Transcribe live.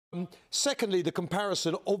Secondly, the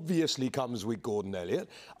comparison obviously comes with Gordon Elliott.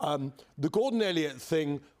 The Gordon Elliott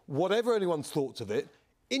thing, whatever anyone's thoughts of it,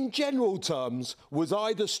 in general terms, was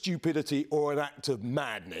either stupidity or an act of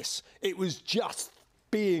madness. It was just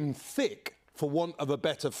being thick, for want of a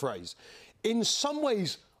better phrase. In some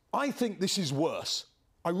ways, I think this is worse.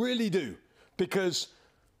 I really do. Because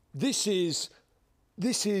this is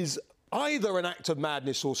either an act of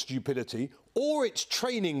madness or stupidity, or it's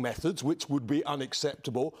training methods, which would be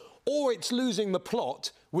unacceptable, or it's losing the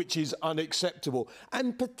plot, which is unacceptable.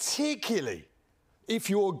 And particularly if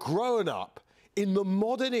you're grown up in the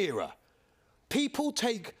modern era, people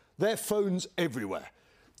take their phones everywhere.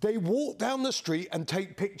 They walk down the street and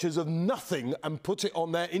take pictures of nothing and put it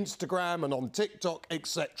on their Instagram and on TikTok,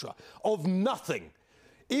 etc. Of nothing.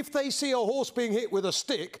 If they see a horse being hit with a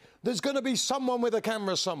stick, there's going to be someone with a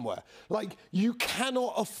camera somewhere. Like, you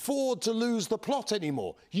cannot afford to lose the plot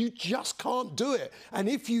anymore. You just can't do it. And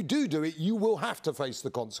if you do it, you will have to face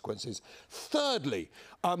the consequences. Thirdly,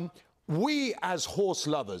 we as horse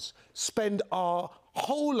lovers spend our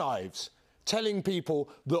whole lives telling people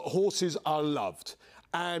that horses are loved.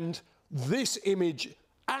 And this image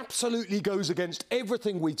absolutely goes against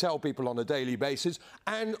everything we tell people on a daily basis.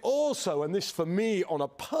 And also, and this for me on a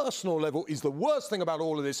personal level is the worst thing about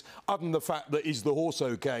all of this, other than the fact that is the horse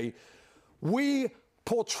okay, we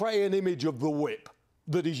portray an image of the whip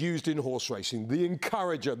that is used in horse racing, the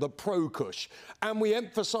encourager, the pro-cush, and we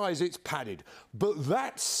emphasise it's padded. But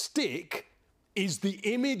that stick is the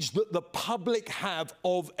image that the public have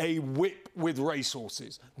of a whip with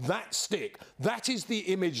racehorses. That stick, that is the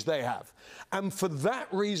image they have. And for that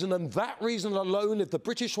reason, and that reason alone, if the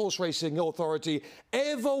British Horse Racing Authority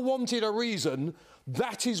ever wanted a reason,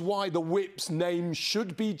 that is why the whip's name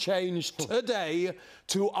should be changed today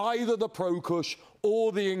to either the pro-cush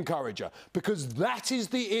or the encourager, because that is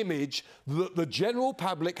the image that the general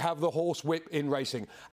public have the horse whip in racing.